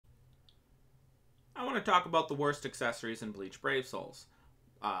want to talk about the worst accessories in Bleach Brave Souls.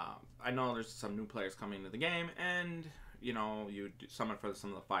 I know there's some new players coming into the game, and you know, you summon for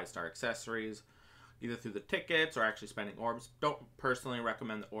some of the 5-star accessories, either through the tickets or actually spending orbs. Don't personally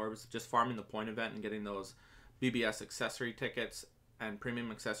recommend the orbs. Just farming the point event and getting those BBS accessory tickets and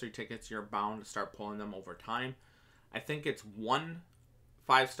premium accessory tickets, you're bound to start pulling them over time. I think it's one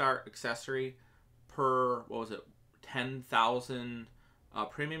 5-star accessory per, 10,000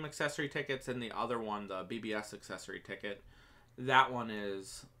 premium accessory tickets, and the other one, the BBS accessory ticket, that one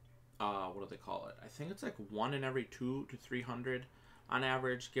is, what do they call it? I think it's like 1 in every 2 to 300 on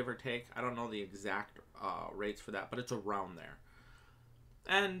average, give or take. I don't know the exact rates for that, but it's around there.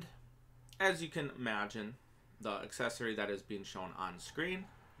 And as you can imagine, the accessory that is being shown on screen,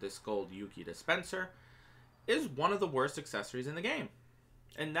 this gold Yuki dispenser, is one of the worst accessories in the game.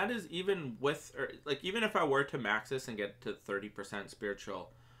 And that is even with, even if I were to max this and get to 30%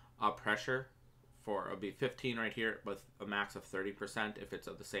 spiritual pressure, for it'll be 15 right here with a max of 30% if it's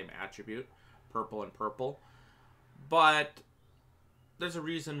of the same attribute, purple and purple. But there's a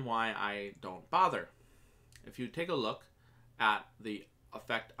reason why I don't bother. If you take a look at the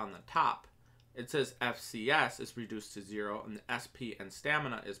effect on the top, it says FCS is reduced to 0 and the SP and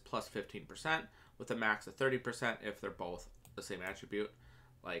stamina is plus 15% with a max of 30% if they're both the same attribute,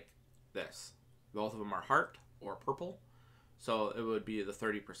 like this. Both of them are heart or purple, so it would be the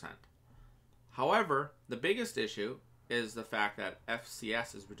 30%. However, the biggest issue is the fact that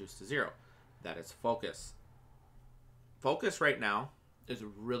FCS is reduced to 0. That is focus. Focus right now is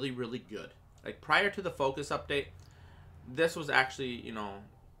really, really good. Like prior to the focus update, this was actually, you know,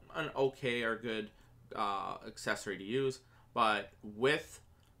 an okay or good accessory to use. But with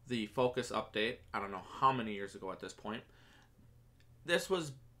the focus update, I don't know how many years ago at this point, this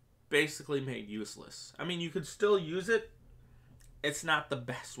was basically made useless. I mean, you could still use it. It's not the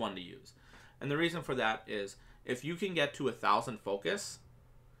best one to use. And the reason for that is if you can get to 1,000 focus,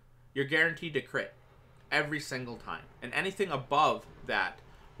 you're guaranteed to crit every single time. And anything above that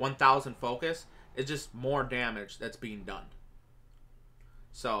 1,000 focus is just more damage that's being done.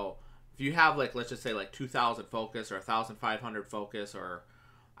 So if you have, like, let's just say like 2,000 focus or 1,500 focus, or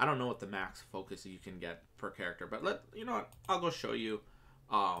I don't know what the max focus you can get per character, but you know what, I'll go show you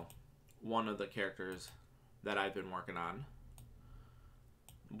one of the characters that I've been working on.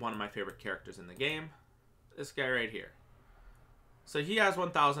 One of my favorite characters in the game, this guy right here. So he has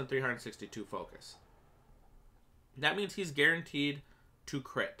 1,362 focus. That means he's guaranteed to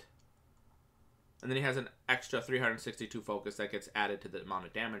crit. And then he has an extra 362 focus that gets added to the amount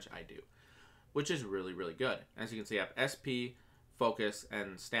of damage I do, which is really, really good. As you can see, I have SP, focus,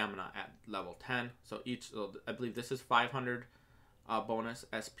 and stamina at level 10. So I believe this is 500 bonus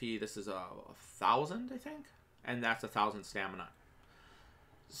SP. This is 1,000, I think. And that's 1,000 stamina.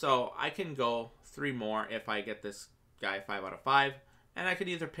 So I can go 3 more if I get this guy 5 out of 5. And I could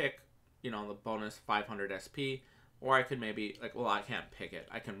either pick, you know, the bonus 500 SP, or I could maybe, I can't pick it.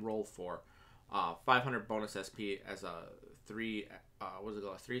 I can roll for 500 bonus SP as a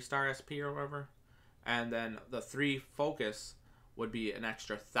 3-star SP or whatever. And then the 3 focus would be an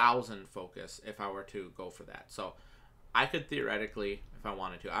extra 1,000 focus if I were to go for that. So I could theoretically, if I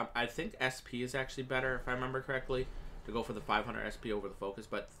wanted to, I think SP is actually better, if I remember correctly, to go for the 500 SP over the focus.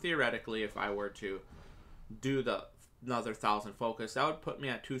 But theoretically, if I were to do another 1,000 focus, that would put me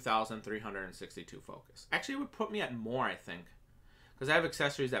at 2,362 focus. Actually, it would put me at more, I think, because I have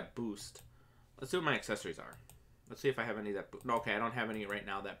accessories that boost. Let's see what my accessories are. Let's see if I have any that boost. No, okay, I don't have any right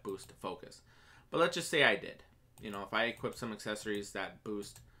now that boost focus. But let's just say I did. You know, if I equip some accessories that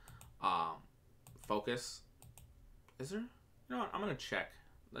boost focus, is there? You know what? I'm gonna check.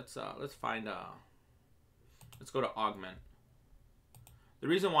 Let's find let's go to augment. The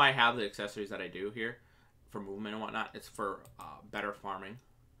reason why I have the accessories that I do here for movement and whatnot, it's for better farming.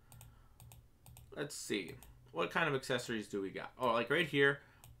 Let's see. What kind of accessories do we got? Oh, like right here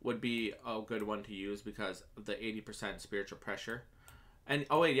would be a good one to use because of the 80% spiritual pressure. And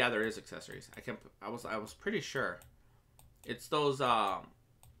oh wait, yeah, there is accessories. I was pretty sure. It's those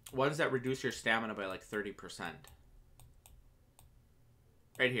ones that reduce your stamina by like 30%.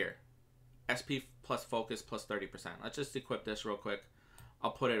 Right here. SP plus focus plus 30%. Let's just equip this real quick. I'll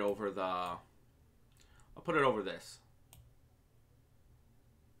put it over this.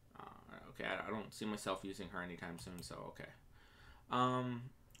 Okay, I don't see myself using her anytime soon, so okay.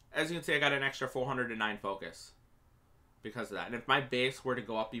 As you can see, I got an extra 409 focus because of that. And if my base were to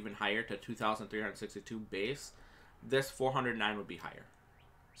go up even higher to 2,362 base, this 409 would be higher.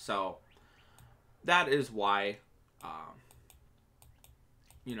 So that is why,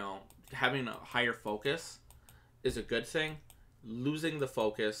 you know, having a higher focus is a good thing. losing the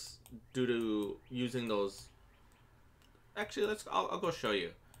focus due to using those. Actually, I'll go show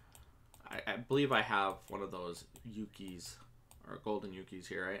you. I believe I have one of those Yukis or golden Yukis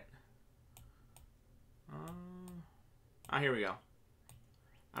here, right? Here we go.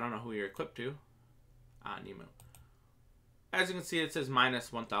 I don't know who you're equipped to. Nemu. As you can see, it says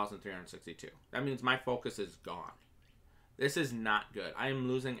minus 1,362. That means my focus is gone. This is not good. I am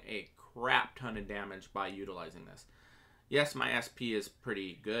losing a crap ton of damage by utilizing this. Yes, my SP is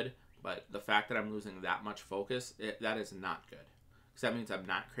pretty good, but the fact that I'm losing that much focus, that is not good. Because that means I'm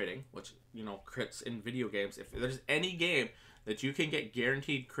not critting, which, you know, crits in video games. If there's any game that you can get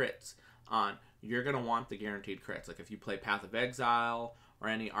guaranteed crits on, you're going to want the guaranteed crits. Like if you play Path of Exile or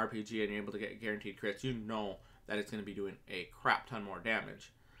any RPG and you're able to get guaranteed crits, you know that it's going to be doing a crap ton more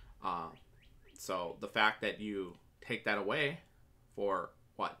damage. So the fact that you take that away for,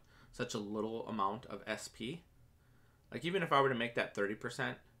 what, such a little amount of SP? Like even if I were to make that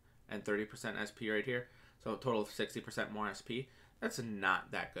 30% and 30% SP right here, so a total of 60% more SP, that's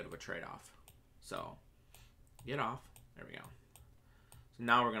not that good of a trade-off. So get off. There we go. So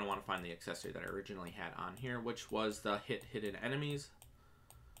now we're going to want to find the accessory that I originally had on here, which was the hit hidden enemies,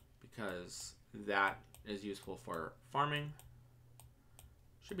 because that is useful for farming.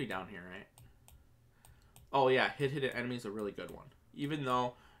 Should be down here, right? Oh yeah, hit hidden enemies is a really good one. Even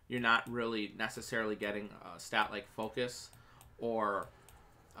though you're not really necessarily getting a stat like focus or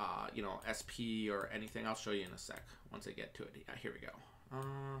you know, SP or anything. I'll show you in a sec once I get to it. Yeah, here we go.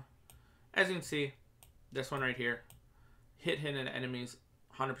 As you can see, this one right here, hit hidden enemies,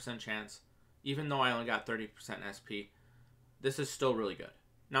 100% chance. Even though I only got 30% SP, this is still really good.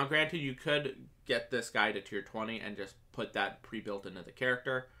 Now, granted, you could get this guy to tier 20 and just put that pre-built into the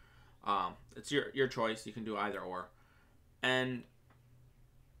character. It's your choice. You can do either or. And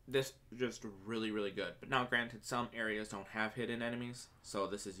this is just really, really good. But now, granted, some areas don't have hidden enemies, so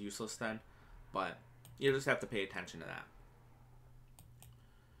this is useless then. But you just have to pay attention to that.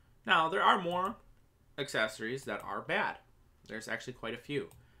 Now, there are more accessories that are bad. There's actually quite a few.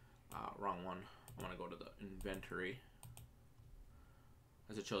 Wrong one. I want to go to the inventory,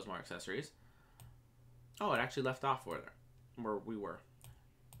 as it shows more accessories. Oh, it actually left off where we were.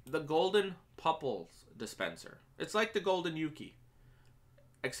 The Golden Pupples Dispenser. It's like the Golden Yuki,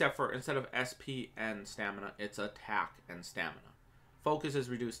 except for instead of SP and stamina, it's attack and stamina. Focus is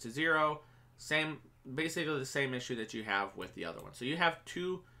reduced to 0. Basically the same issue that you have with the other one. So you have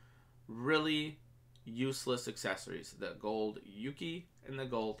two really useless accessories, the Gold Yuki and the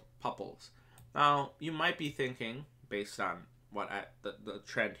Gold Pupples. Now, you might be thinking, based on what the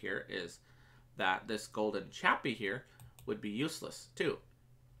trend here is, that this Golden Chappie here would be useless too.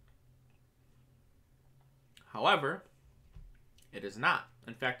 However, it is not.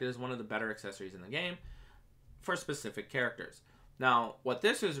 In fact, it is one of the better accessories in the game for specific characters. Now, what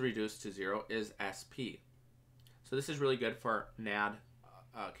this is reduced to 0 is SP. So this is really good for NAD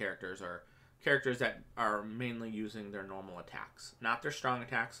characters, or characters that are mainly using their normal attacks, not their strong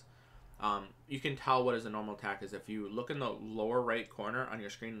attacks. You can tell what is a normal attack is if you look in the lower right corner on your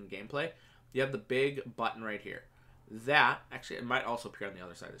screen in gameplay, you have the big button right here. That, actually, it might also appear on the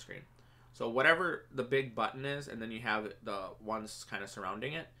other side of the screen. So whatever the big button is, and then you have the ones kind of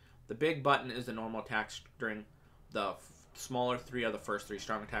surrounding it, the big button is the normal attacks during the smaller 3 are the first 3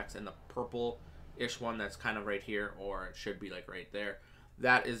 strong attacks, and the purple-ish one that's kind of right here, or it should be like right there,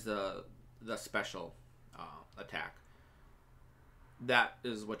 that is the special attack. That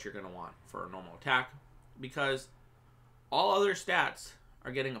is what you're going to want for a normal attack, because all other stats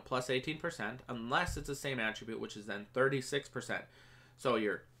are getting a plus 18%, unless it's the same attribute, which is then 36%. So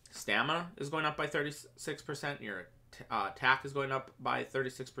your stamina is going up by 36%, your attack is going up by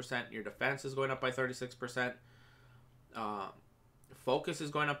 36%, your defense is going up by 36%, focus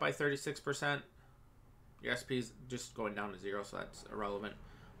is going up by 36%, your SP is just going down to 0, so that's irrelevant.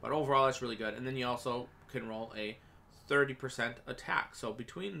 But overall, that's really good. And then you also can roll a 30% attack. So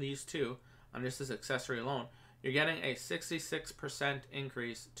between these two, on just this accessory alone, you're getting a 66%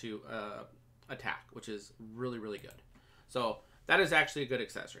 increase to attack, which is really, really good. So that is actually a good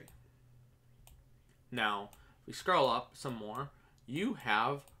accessory. Now, if we scroll up some more, you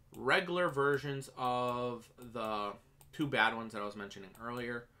have regular versions of the 2 bad ones that I was mentioning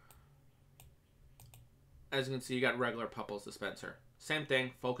earlier. As you can see, you got regular Pupples Dispenser. Same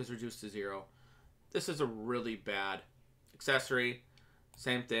thing, focus reduced to 0. This is a really bad accessory.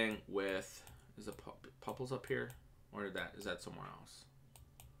 Same thing with, is the Pupples up here? Or is that somewhere else?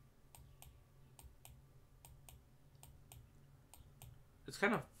 It's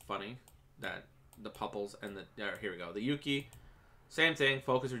kind of funny that the Pupples and the, here we go, the Yuki, same thing,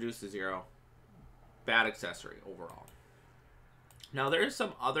 focus reduced to 0. Bad accessory overall. Now, there is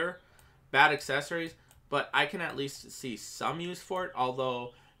some other bad accessories, but I can at least see some use for it,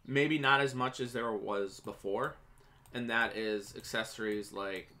 although maybe not as much as there was before. And that is accessories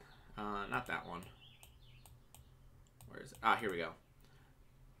like, not that one. Where is it? Ah, here we go.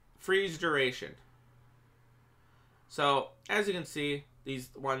 Freeze duration. So, as you can see, these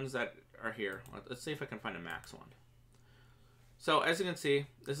ones that are here, let's see if I can find a max one. So, as you can see,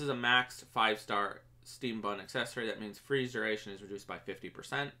 this is a maxed 5-star Steam Bun accessory. That means freeze duration is reduced by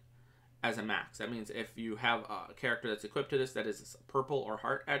 50% as a max. That means if you have a character that's equipped to this, that is a purple or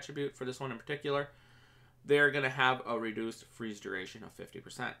heart attribute for this one in particular, they're going to have a reduced freeze duration of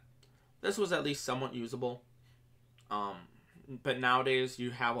 50%. This was at least somewhat usable. But nowadays, you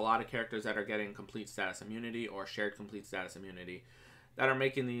have a lot of characters that are getting complete status immunity or shared complete status immunity that are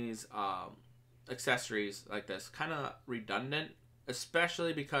making these accessories like this kind of redundant,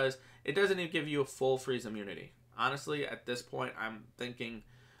 especially because it doesn't even give you a full freeze immunity. Honestly, at this point, I'm thinking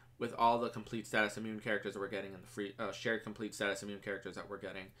with all the complete status immune characters that we're getting and the free shared complete status immune characters that we're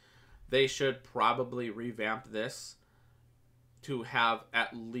getting, they should probably revamp this to have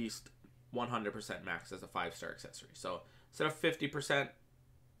at least 100% max as a 5-star accessory. So instead of 50%,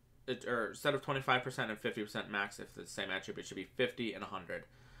 or instead of 25% and 50% max, if the same attribute, should be 50 and 100,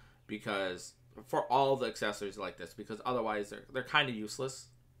 because for all the accessories like this, because otherwise they're kind of useless.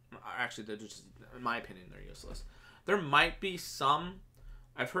 Actually, they're just, in my opinion, they're useless. There might be some.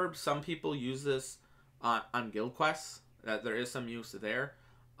 I've heard some people use this on guild quests. That there is some use there.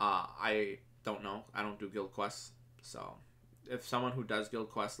 I don't know. I don't do guild quests, so if someone who does guild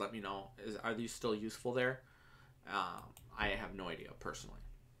quests, let me know. Are these still useful there? I have no idea personally.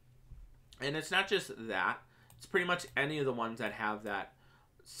 And it's not just that. It's pretty much any of the ones that have that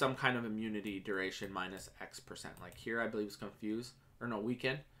some kind of immunity duration minus X%. Like here, I believe it's confused or no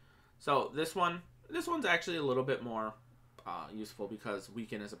weaken. So this one's actually a little bit more useful because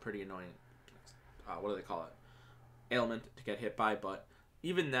weaken is a pretty annoying. What do they call it? Ailment to get hit by, but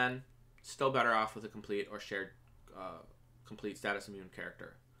even then, still better off with a complete or shared complete status immune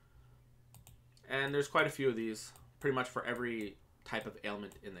character. And there's quite a few of these, pretty much for every type of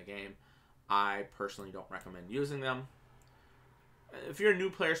ailment in the game. I personally don't recommend using them. If you're a new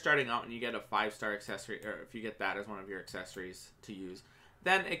player starting out and you get a 5-star accessory, or if you get that as one of your accessories to use,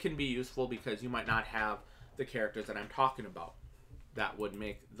 then it can be useful because you might not have the characters that I'm talking about that would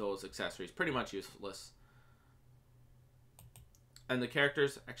make those accessories pretty much useless. And the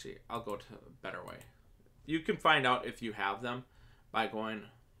characters, actually, I'll go to a better way. You can find out if you have them by going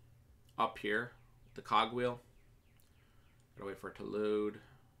up here, the cogwheel. Gotta wait for it to load.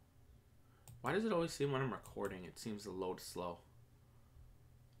 Why does it always seem when I'm recording, it seems to load slow?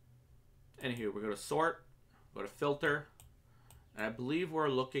 Anywho, we go to sort, go to filter, and I believe we're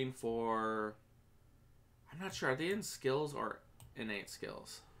looking for, I'm not sure, are they in skills or innate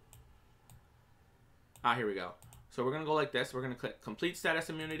skills? Ah, here we go. So we're going to go like this. We're going to click complete status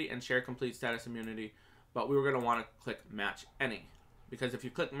immunity and share complete status immunity, but we were going to want to click match any, because if you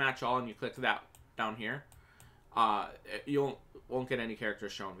click match all and you click that down here, you won't get any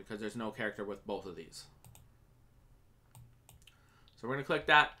characters shown because there's no character with both of these. So we're going to click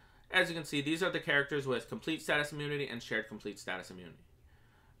that. As you can see, these are the characters with complete status immunity and shared complete status immunity.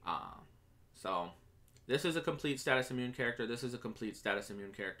 So this is a complete status immune character. This is a complete status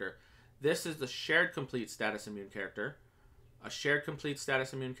immune character. This is the shared complete status immune character. A shared complete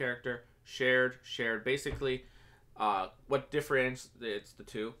status immune character. Shared. Basically, what differentiates the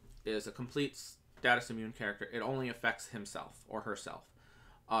two is a complete status immune character. It only affects himself or herself.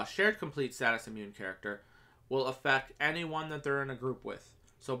 A shared complete status immune character will affect anyone that they're in a group with.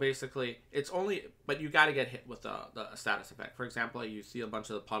 So basically, it's only, but you got to get hit with the status effect. For example, you see a bunch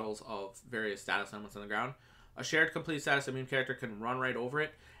of the puddles of various status elements on the ground. A shared complete status immune character can run right over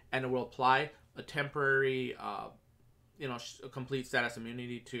it, and it will apply a temporary, complete status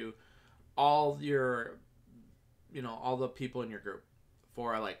immunity to all your, all the people in your group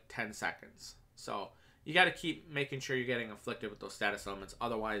for like 10 seconds. So you got to keep making sure you're getting afflicted with those status elements.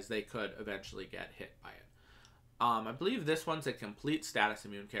 Otherwise, they could eventually get hit by it. I believe this one's a complete status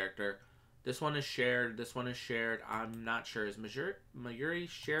immune character. This one is shared. This one is shared. I'm not sure. Is Mayuri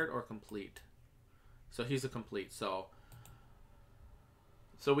shared or complete? So he's a complete. So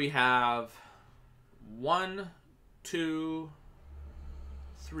we have 1, 2,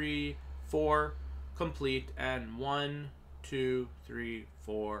 3, 4 complete, and 1, 2, 3,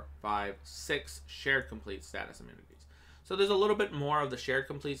 4, 5, 6 shared complete status immunities. So there's a little bit more of the shared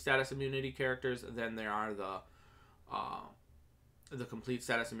complete status immunity characters than there are the complete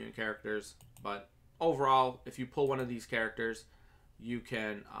status immune characters, but overall, if you pull one of these characters, you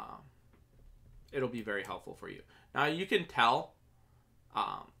can it'll be very helpful for you. Now you can tell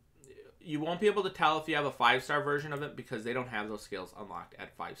Um, you won't be able to tell if you have a 5-star version of it because they don't have those skills unlocked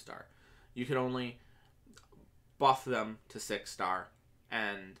at 5-star. You can only buff them to 6-star,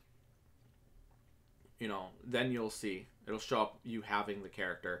 and then you'll see it'll show up you having the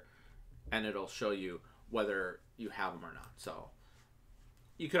character, and it'll show you whether you have them or not. So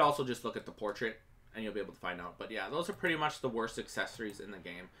you could also just look at the portrait and you'll be able to find out. But yeah, those are pretty much the worst accessories in the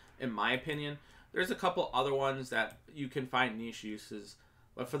game, in my opinion. There's a couple other ones that you can find niche uses,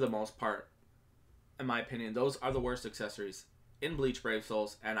 but for the most part, in my opinion, those are the worst accessories in Bleach Brave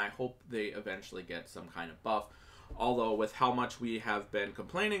Souls, and I hope they eventually get some kind of buff. Although, with how much we have been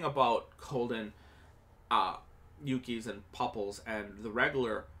complaining about golden Yukis and Pupples and the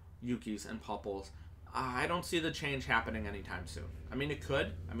regular Yukis and Pupples, I don't see the change happening anytime soon. I mean, it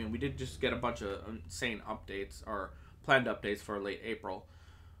could. I mean, we did just get a bunch of insane updates, or planned updates for late April.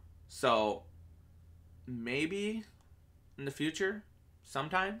 So, maybe in the future,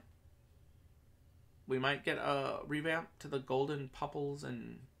 sometime, we might get a revamp to the golden Pupples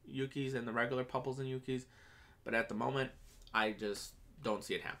and Yukis and the regular Pupples and Yukis. But at the moment, I just don't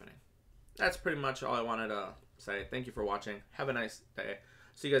see it happening. That's pretty much all I wanted to say. Thank you for watching. Have a nice day.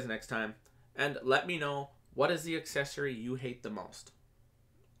 See you guys next time. And let me know, what is the accessory you hate the most?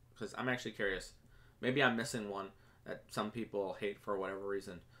 Because I'm actually curious. Maybe I'm missing one that some people hate for whatever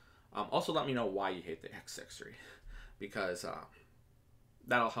reason. Also, let me know why you hate the accessory. Because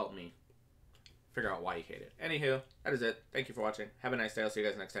that'll help me figure out why you hate it. Anywho, that is it. Thank you for watching. Have a nice day. I'll see you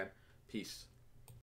guys next time. Peace.